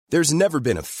There's never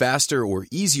been a faster or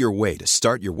easier way to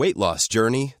start your weight loss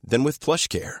journey than with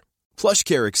PlushCare.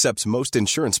 PlushCare accepts most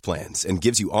insurance plans and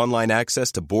gives you online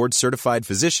access to board-certified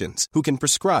physicians who can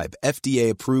prescribe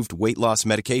FDA-approved weight loss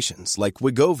medications like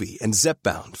Wegovy and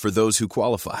Zepbound for those who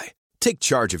qualify. Take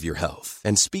charge of your health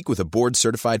and speak with a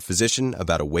board-certified physician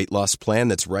about a weight loss plan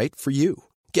that's right for you.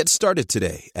 Get started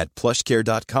today at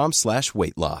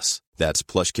plushcare.com/weight loss. That's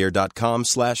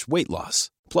plushcare.com/weight loss.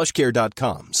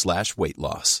 plushcare.com/weight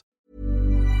loss.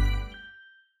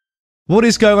 What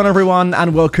is going on, everyone,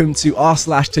 and welcome to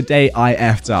r/Today I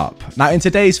F'd Up. Now, in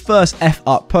today's first F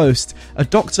Up post, a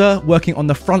doctor working on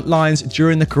the front lines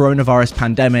during the coronavirus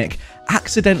pandemic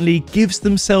accidentally gives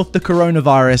themselves the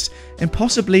coronavirus in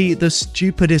possibly the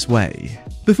stupidest way.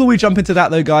 Before we jump into that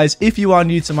though, guys, if you are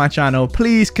new to my channel,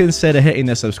 please consider hitting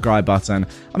the subscribe button.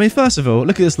 I mean, first of all,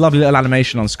 look at this lovely little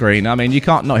animation on screen. I mean, you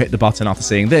can't not hit the button after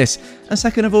seeing this. And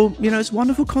second of all, it's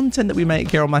wonderful content that we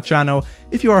make here on my channel.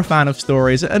 If you are a fan of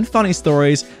stories and funny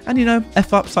stories and,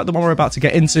 F-ups like the one we're about to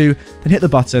get into, then hit the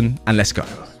button and let's go.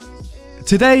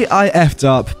 Today I F'd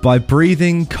up by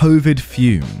breathing COVID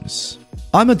fumes.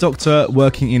 I'm a doctor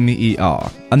working in the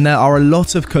ER, and there are a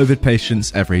lot of COVID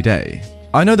patients every day.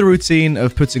 I know the routine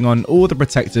of putting on all the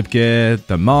protective gear,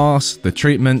 the mask, the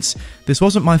treatments. This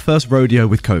wasn't my first rodeo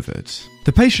with COVID.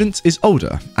 The patient is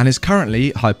older and is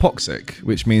currently hypoxic,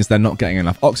 which means they're not getting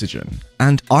enough oxygen.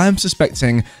 And I am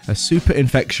suspecting a super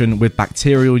infection with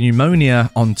bacterial pneumonia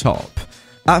on top.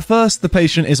 At first, the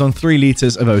patient is on 3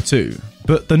 litres of O2,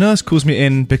 but the nurse calls me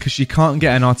in because she can't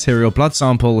get an arterial blood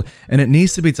sample and it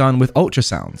needs to be done with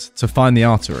ultrasound to find the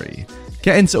artery.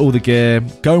 Get into all the gear,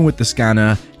 go in with the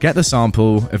scanner, get the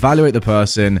sample, evaluate the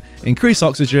person, increase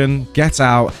oxygen, get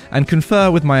out, and confer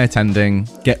with my attending,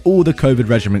 get all the COVID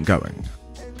regimen going.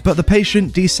 But the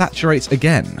patient desaturates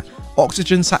again.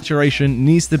 Oxygen saturation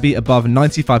needs to be above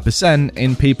 95%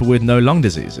 in people with no lung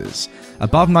diseases.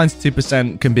 Above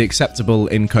 92% can be acceptable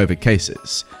in COVID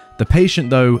cases. The patient,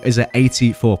 though, is at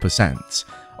 84%.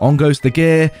 On goes the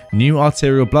gear, new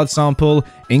arterial blood sample,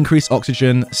 increase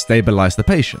oxygen, stabilize the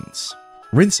patient.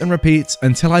 Rinse and repeat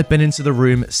until I've been into the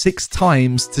room 6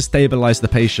 times to stabilize the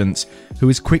patient, who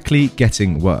is quickly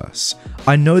getting worse.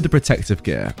 I know the protective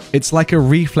gear. It's like a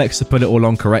reflex to put it all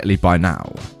on correctly by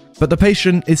now. But the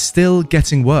patient is still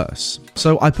getting worse.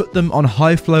 So I put them on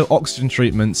high flow oxygen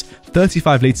treatments,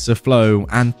 35 litres of flow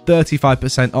and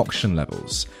 35% oxygen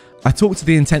levels. I talked to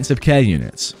the intensive care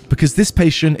unit because this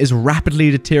patient is rapidly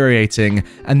deteriorating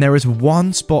and there is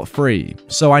 1 spot free.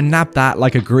 So I nabbed that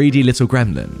like a greedy little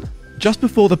gremlin. Just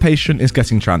before the patient is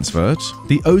getting transferred,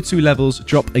 the O2 levels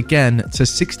drop again to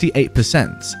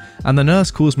 68%, and the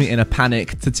nurse calls me in a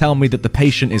panic to tell me that the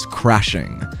patient is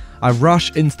crashing. I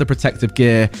rush into the protective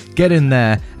gear, get in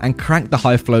there, and crank the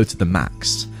high flow to the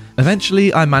max.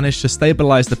 Eventually, I manage to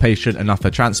stabilize the patient enough for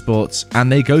transport,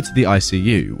 and they go to the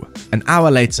ICU. An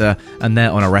hour later, and they're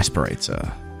on a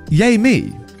respirator. Yay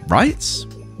me, right?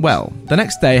 Well, the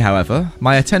next day, however,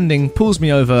 my attending pulls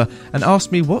me over and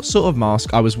asks me what sort of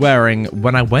mask I was wearing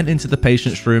when I went into the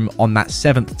patient's room on that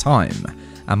 7th time,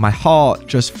 and my heart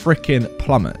just frickin'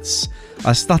 plummets.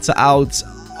 I stutter out,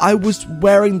 I was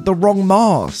wearing the wrong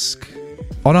mask.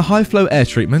 On a high-flow air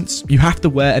treatment, you have to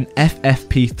wear an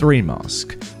FFP3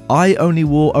 mask. I only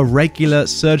wore a regular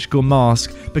surgical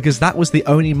mask because that was the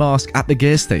only mask at the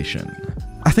gear station.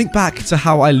 I think back to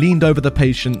how I leaned over the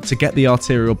patient to get the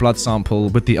arterial blood sample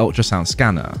with the ultrasound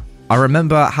scanner. I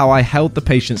remember how I held the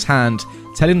patient's hand,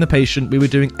 telling the patient we were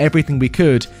doing everything we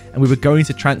could and we were going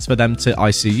to transfer them to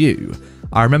ICU.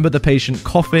 I remember the patient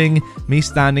coughing, me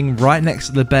standing right next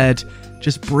to the bed,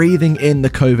 just breathing in the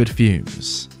COVID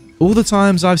fumes. All the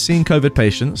times I've seen COVID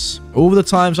patients, all the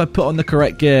times I put on the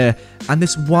correct gear, and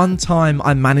this one time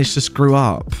I managed to screw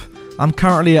up. I'm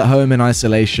currently at home in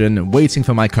isolation, waiting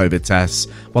for my COVID tests,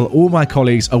 while all my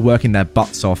colleagues are working their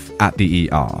butts off at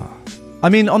the ER. I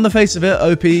mean, on the face of it,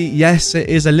 OP, yes, it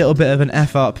is a little bit of an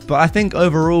F-up, but I think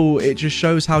overall it just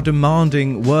shows how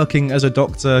demanding working as a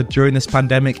doctor during this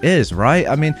pandemic is, right?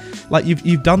 I mean, like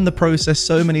you've done the process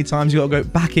so many times, you got to go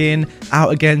back in,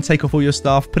 out again, take off all your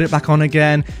stuff, put it back on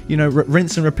again,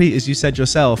 rinse and repeat, as you said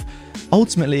yourself.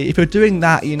 Ultimately, if you're doing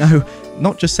that,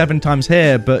 not just 7 times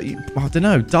here, but I don't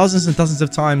know, dozens and dozens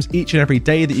of times each and every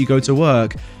day that you go to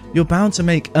work, you're bound to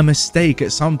make a mistake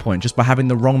at some point just by having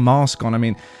the wrong mask on. I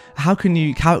mean, how can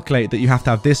you calculate that you have to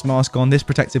have this mask on, this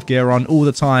protective gear on all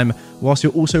the time, whilst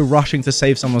you're also rushing to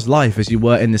save someone's life as you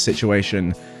were in this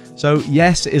situation? So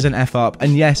yes, it is an F up,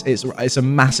 and yes, it's a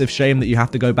massive shame that you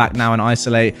have to go back now and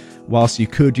isolate whilst you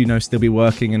could, still be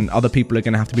working, and other people are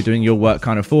going to have to be doing your work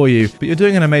kind of for you. But you're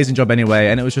doing an amazing job anyway,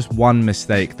 and it was just one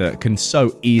mistake that can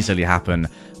so easily happen.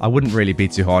 I wouldn't really be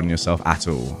too hard on yourself at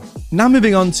all. Now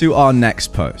moving on to our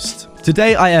next post.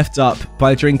 Today I effed up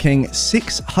by drinking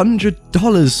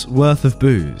 $600 worth of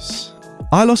booze.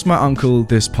 I lost my uncle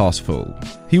this past fall.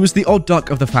 He was the odd duck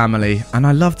of the family, and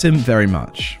I loved him very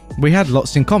much. We had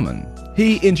lots in common.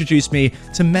 He introduced me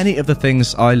to many of the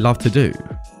things I love to do.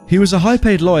 He was a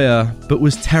high-paid lawyer, but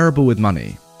was terrible with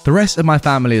money. The rest of my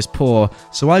family is poor,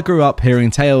 so I grew up hearing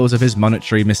tales of his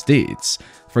monetary misdeeds.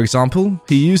 For example,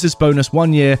 he used his bonus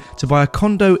one year to buy a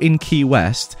condo in Key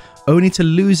West, only to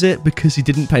lose it because he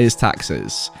didn't pay his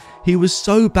taxes. He was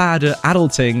so bad at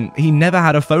adulting, he never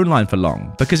had a phone line for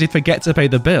long because he'd forget to pay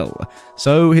the bill.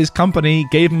 So his company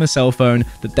gave him a cell phone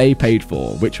that they paid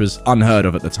for, which was unheard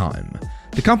of at the time.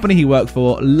 The company he worked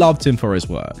for loved him for his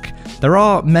work. There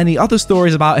are many other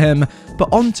stories about him, but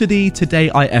on to the Today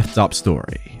I Effed Up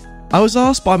story. I was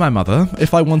asked by my mother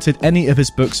if I wanted any of his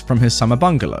books from his summer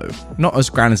bungalow. Not as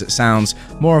grand as it sounds,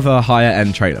 more of a higher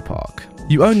end trailer park.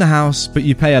 You own the house, but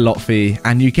you pay a lot fee,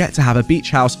 and you get to have a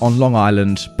beach house on Long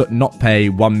Island, but not pay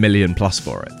 $1 million plus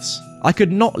for it. I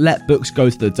could not let books go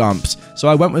to the dumps, so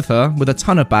I went with her with a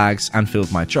ton of bags and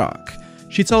filled my truck.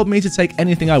 She told me to take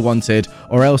anything I wanted,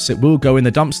 or else it will go in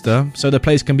the dumpster, so the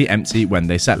place can be empty when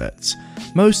they sell it.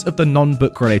 Most of the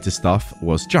non-book related stuff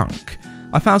was junk.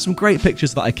 I found some great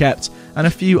pictures that I kept, and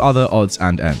a few other odds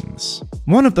and ends.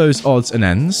 One of those odds and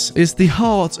ends is the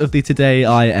heart of the Today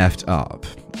I Effed Up.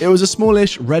 It was a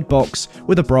smallish red box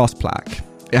with a brass plaque.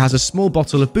 It has a small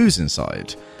bottle of booze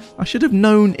inside. I should have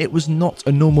known it was not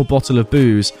a normal bottle of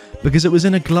booze because it was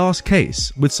in a glass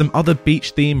case with some other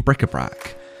beach-themed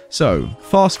bric-a-brac. So,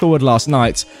 fast forward last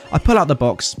night, I pull out the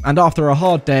box, and after a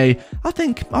hard day, I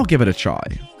think I'll give it a try.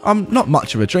 I'm not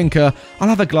much of a drinker, I'll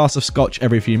have a glass of scotch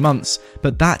every few months,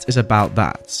 but that is about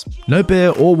that. No beer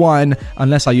or wine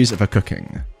unless I use it for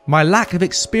cooking. My lack of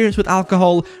experience with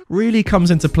alcohol really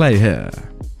comes into play here.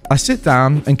 I sit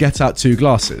down and get out 2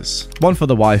 glasses. One for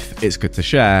the wife, it's good to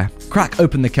share, crack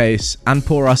open the case, and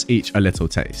pour us each a little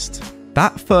taste.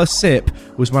 That first sip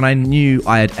was when I knew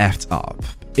I had effed up.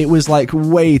 It was like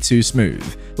way too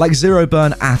smooth, like zero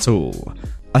burn at all.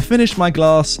 I finished my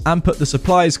glass and put the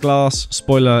supplies glass,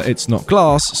 spoiler it's not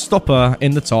glass, stopper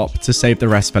in the top to save the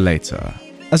rest for later.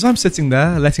 As I'm sitting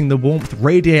there letting the warmth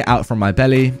radiate out from my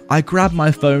belly, I grab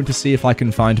my phone to see if I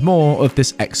can find more of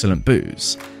this excellent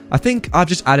booze. I think I've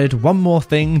just added one more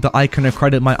thing that I can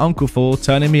accredit my uncle for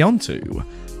turning me onto.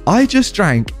 I just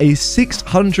drank a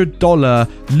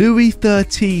 $600 Louis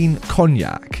XIII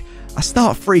cognac. I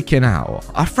start freaking out.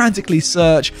 I frantically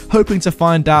search, hoping to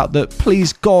find out that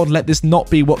please God let this not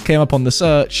be what came up on the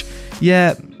search.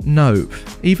 Yeah, no.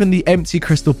 Even the empty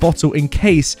crystal bottle in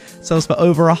case sells for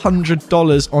over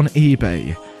 $100 on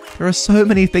eBay. There are so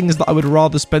many things that I would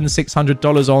rather spend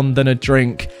 $600 on than a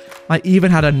drink. I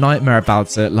even had a nightmare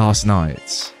about it last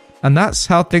night. And that's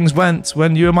how things went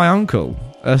when you were my uncle.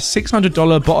 A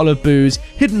 $600 bottle of booze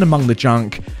hidden among the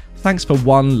junk. Thanks for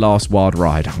one last wild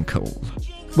ride, uncle.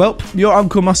 Well, your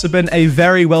uncle must have been a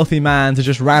very wealthy man to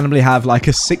just randomly have like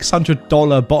a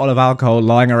 $600 bottle of alcohol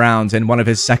lying around in one of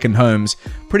his second homes.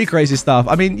 Pretty crazy stuff.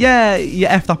 I mean, yeah, you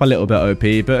effed up a little bit,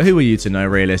 OP, but who are you to know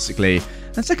realistically?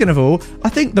 And second of all, I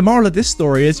think the moral of this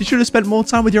story is you should have spent more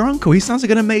time with your uncle. He sounds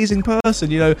like an amazing person,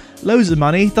 loads of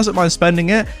money, doesn't mind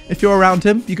spending it. If you're around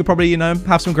him, you could probably,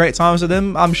 have some great times with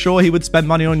him. I'm sure he would spend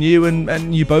money on you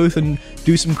and you both and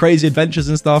do some crazy adventures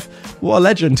and stuff. What a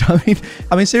legend.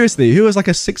 I mean, seriously, who has like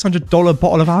a $600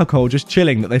 bottle of alcohol just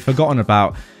chilling that they've forgotten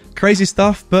about? Crazy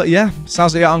stuff, but yeah,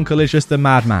 sounds like your uncle is just a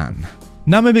madman.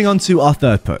 Now moving on to our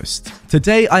third post.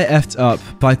 Today I effed up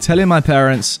by telling my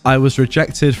parents I was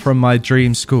rejected from my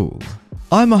dream school.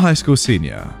 I'm a high school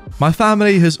senior. My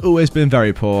family has always been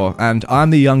very poor and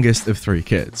I'm the youngest of 3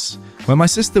 kids. When my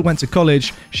sister went to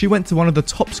college, she went to one of the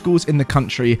top schools in the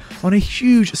country on a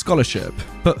huge scholarship,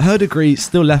 but her degree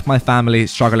still left my family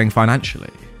struggling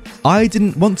financially. I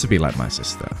didn't want to be like my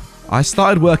sister. I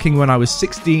started working when I was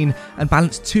 16 and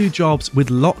balanced 2 jobs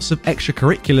with lots of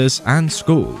extracurriculars and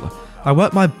school. I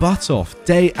worked my butt off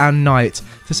day and night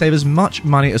to save as much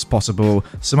money as possible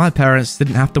so my parents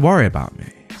didn't have to worry about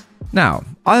me. Now,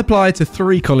 I applied to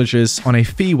 3 colleges on a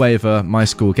fee waiver my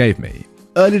school gave me.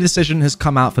 Early decision has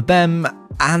come out for them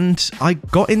and I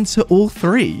got into all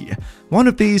 3. One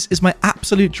of these is my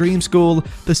absolute dream school,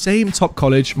 the same top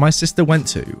college my sister went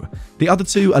to. The other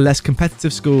 2 are less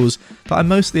competitive schools that I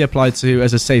mostly applied to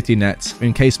as a safety net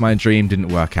in case my dream didn't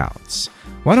work out.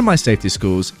 one of my safety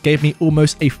schools gave me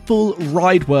almost a full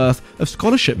ride worth of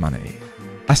scholarship money.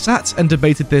 I sat and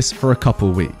debated this for a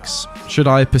couple weeks. Should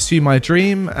I pursue my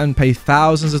dream and pay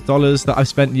thousands of dollars that I've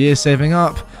spent years saving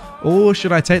up? Or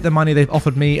should I take the money they've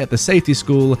offered me at the safety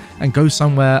school and go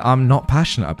somewhere I'm not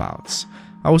passionate about?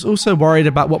 I was also worried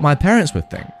about what my parents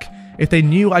would think. If they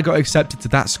knew I got accepted to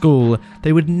that school,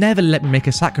 they would never let me make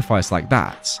a sacrifice like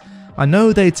that. I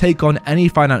know they'd take on any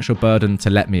financial burden to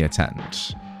let me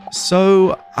attend.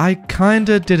 So I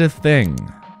kinda did a thing.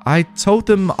 I told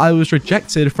them I was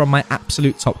rejected from my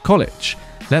absolute top college,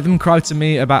 let them cry to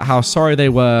me about how sorry they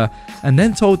were, and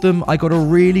then told them I got a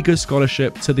really good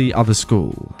scholarship to the other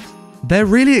school. They're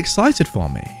really excited for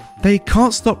me. They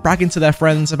can't stop bragging to their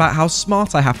friends about how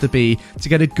smart I have to be to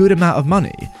get a good amount of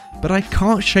money, but I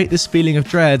can't shake this feeling of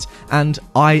dread and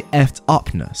I effed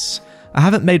upness. I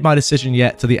haven't made my decision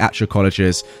yet to the actual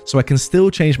colleges, so I can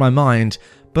still change my mind,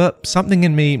 but something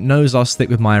in me knows I'll stick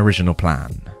with my original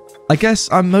plan. I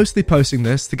guess I'm mostly posting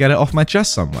this to get it off my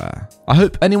chest somewhere. I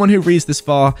hope anyone who reads this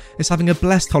far is having a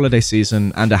blessed holiday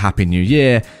season and a happy new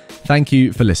year. Thank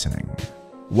you for listening.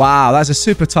 Wow, that's a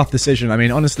super tough decision. I mean,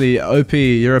 honestly, OP,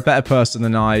 you're a better person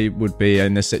than I would be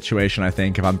in this situation, I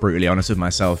think, if I'm brutally honest with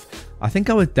myself. I think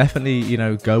I would definitely,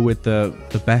 go with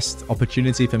the best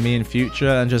opportunity for me in future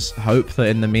and just hope that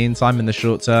in the meantime, in the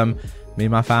short term, me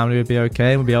and my family would be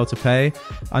okay and would be able to pay.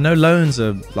 I know loans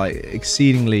are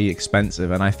exceedingly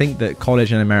expensive, and I think that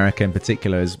college in America in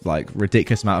particular is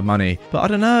ridiculous amount of money. But I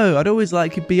don't know, I'd always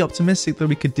be optimistic that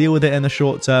we could deal with it in the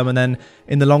short term, and then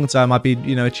in the long term I'd be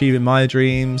achieving my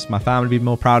dreams. My family would be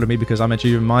more proud of me because I'm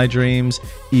achieving my dreams,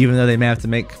 even though they may have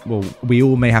to we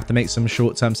all may have to make some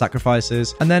short-term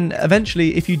sacrifices. And then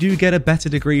eventually, if you do get a better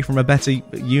degree from a better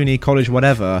uni, college,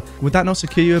 whatever, would that not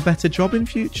secure you a better job in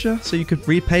future so you could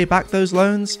repay back those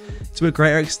loans to a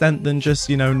greater extent than just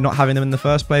not having them in the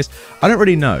first place? I don't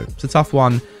really know. It's a tough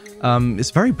one.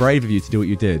 It's very brave of you to do what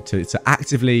you did, to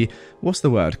actively,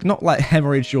 not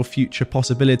hemorrhage your future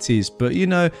possibilities, but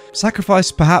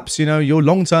sacrifice perhaps your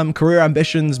long-term career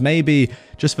ambitions, maybe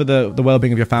just for the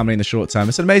well-being of your family in the short term.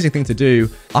 It's an amazing thing to do.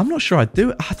 I'm not sure I'd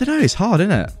do it. I don't know, it's hard,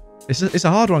 isn't it? It's a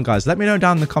hard one, guys. Let me know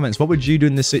down in the comments, what would you do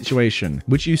in this situation?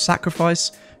 Would you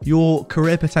sacrifice your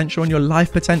career potential and your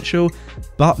life potential,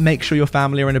 but make sure your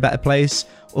family are in a better place?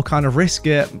 Or kind of risk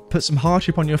it, put some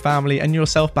hardship on your family and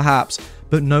yourself perhaps,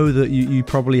 but know that you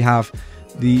probably have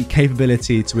the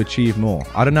capability to achieve more?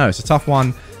 I don't know. It's a tough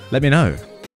one. Let me know.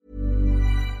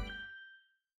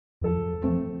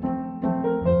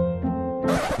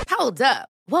 Hold up.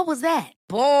 What was that?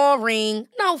 Boring.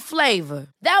 No flavor.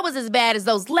 That was as bad as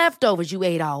those leftovers you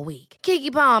ate all week.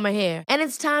 Keke Palmer here. And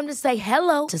it's time to say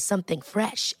hello to something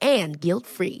fresh and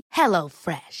guilt-free. Hello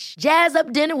Fresh. Jazz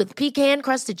up dinner with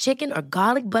pecan-crusted chicken or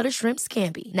garlic butter shrimp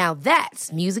scampi. Now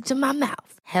that's music to my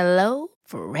mouth. Hello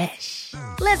Fresh.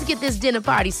 Let's get this dinner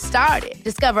party started.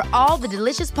 Discover all the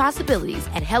delicious possibilities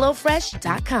at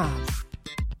HelloFresh.com.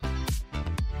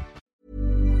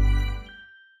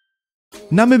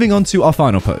 Now moving on to our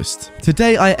final post.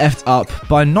 Today I effed up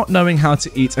by not knowing how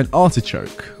to eat an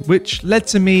artichoke, which led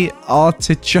to me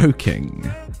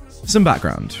artichoking. Some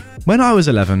background. When I was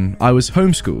 11, I was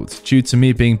homeschooled due to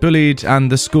me being bullied and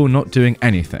the school not doing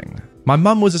anything. My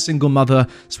mum was a single mother,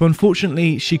 so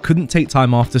unfortunately she couldn't take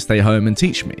time off to stay home and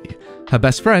teach me. Her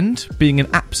best friend, being an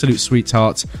absolute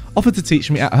sweetheart, offered to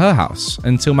teach me at her house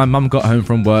until my mum got home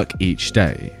from work each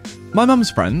day. My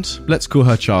mum's friend, let's call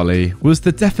her Charlie, was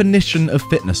the definition of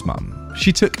fitness mum.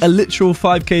 She took a literal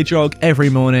 5k jog every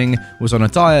morning, was on a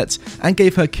diet, and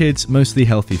gave her kids mostly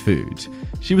healthy food.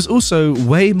 She was also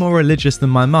way more religious than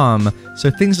my mum, so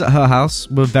things at her house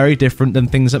were very different than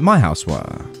things at my house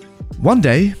were. One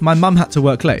day, my mum had to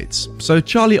work late, so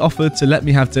Charlie offered to let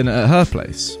me have dinner at her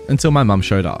place until my mum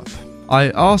showed up.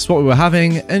 I asked what we were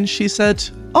having, and she said,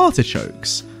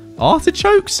 artichokes.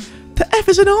 Artichokes? The F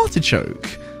is an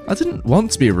artichoke? I didn't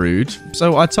want to be rude,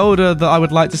 so I told her that I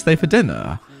would like to stay for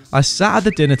dinner. I sat at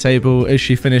the dinner table as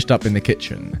she finished up in the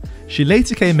kitchen. She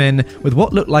later came in with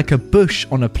what looked like a bush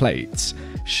on a plate.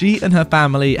 She and her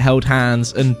family held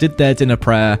hands and did their dinner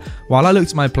prayer while I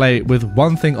looked at my plate with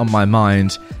one thing on my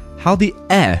mind: how the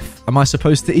F am I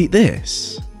supposed to eat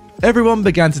this? Everyone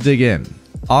began to dig in.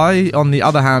 I, on the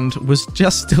other hand, was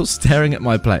just still staring at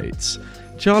my plate.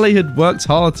 Charlie had worked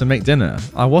hard to make dinner.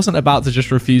 I wasn't about to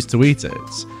just refuse to eat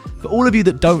it. For all of you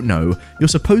that don't know, you're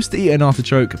supposed to eat an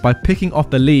artichoke by picking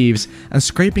off the leaves and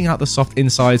scraping out the soft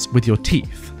insides with your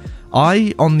teeth.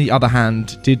 I, on the other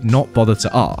hand, did not bother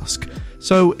to ask.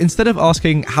 So instead of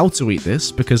asking how to eat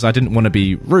this, because I didn't want to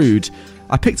be rude,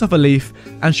 I picked up a leaf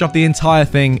and shoved the entire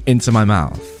thing into my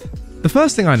mouth. The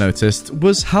first thing I noticed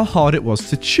was how hard it was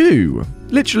to chew.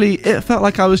 Literally, it felt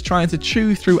like I was trying to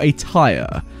chew through a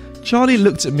tyre. Charlie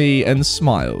looked at me and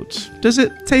smiled. Does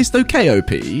it taste okay,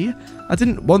 OP? I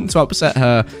didn't want to upset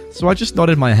her, so I just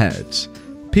nodded my head.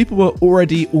 People were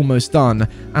already almost done,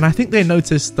 and I think they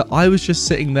noticed that I was just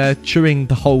sitting there chewing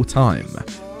the whole time.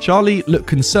 Charlie looked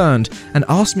concerned and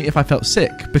asked me if I felt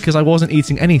sick because I wasn't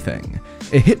eating anything.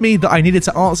 It hit me that I needed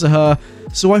to answer her,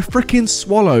 so I freaking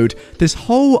swallowed this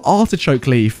whole artichoke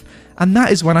leaf, and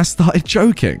that is when I started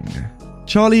choking.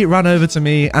 Charlie ran over to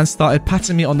me and started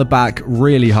patting me on the back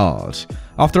really hard.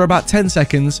 After about 10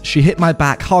 seconds, she hit my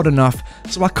back hard enough,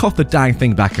 so I coughed the dang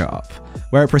thing back up,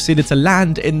 where it proceeded to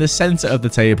land in the center of the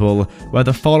table where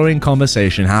the following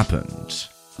conversation happened.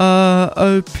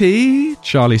 OP?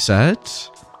 Charlie said.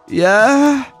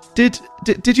 Yeah? Did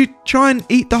you try and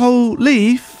eat the whole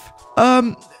leaf?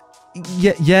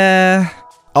 Yeah.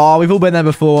 Oh, we've all been there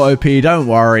before, OP, don't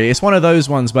worry. It's one of those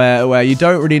ones where you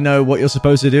don't really know what you're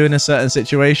supposed to do in a certain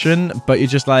situation, but you're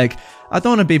just like, I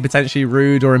don't want to be potentially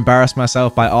rude or embarrass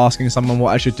myself by asking someone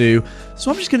what I should do, so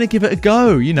I'm just going to give it a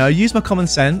go, use my common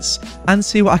sense and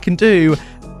see what I can do.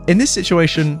 In this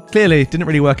situation, clearly didn't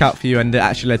really work out for you, and it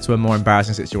actually led to a more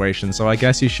embarrassing situation, so I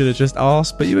guess you should have just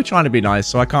asked, but you were trying to be nice,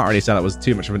 so I can't really say that was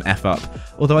too much of an F up.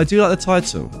 Although I do like the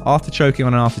title, Artichoking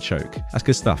on an Artichoke. That's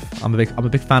good stuff. I'm a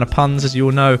big fan of puns, as you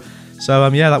all know, so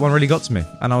yeah, that one really got to me,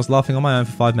 and I was laughing on my own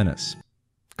for 5 minutes.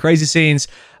 Crazy scenes.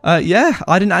 Yeah,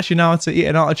 I didn't actually know how to eat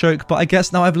an artichoke, but I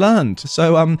guess now I've learned.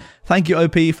 So thank you,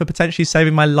 OP, for potentially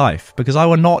saving my life, because I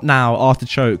will not now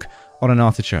artichoke on an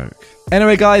artichoke.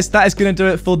 Anyway, guys, that is going to do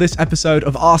it for this episode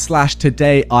of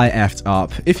r/Today I F'd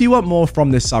Up. If you want more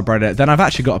from this subreddit, then I've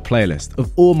actually got a playlist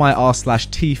of all my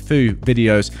r/Tfue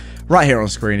videos right here on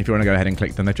screen. If you want to go ahead and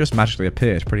click them, they've just magically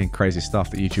appeared. Pretty crazy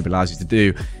stuff that YouTube allows you to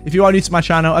do. If you are new to my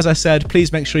channel, as I said,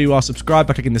 please make sure you are subscribed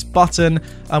by clicking this button.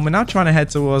 We're now trying to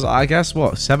head towards, I guess,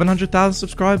 700,000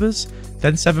 subscribers?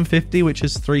 Then 750, which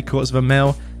is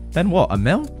 750,000. Then what, a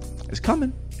mil? It's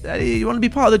coming. You want to be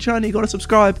part of the journey, you got to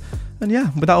subscribe. And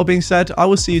yeah, with that all being said, I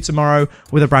will see you tomorrow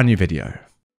with a brand new video.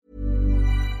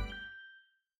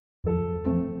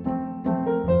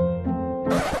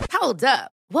 Hold up.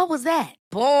 What was that?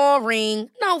 Boring.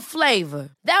 No flavor.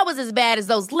 That was as bad as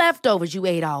those leftovers you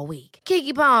ate all week.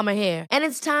 Keke Palmer here, and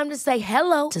it's time to say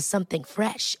hello to something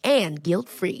fresh and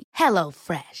guilt-free.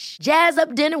 HelloFresh. Jazz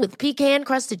up dinner with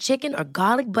pecan-crusted chicken or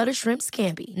garlic butter shrimp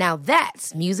scampi. Now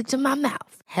that's music to my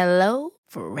mouth.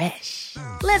 HelloFresh.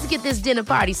 Let's get this dinner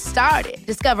party started.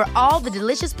 Discover all the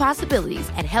delicious possibilities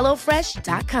at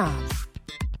HelloFresh.com.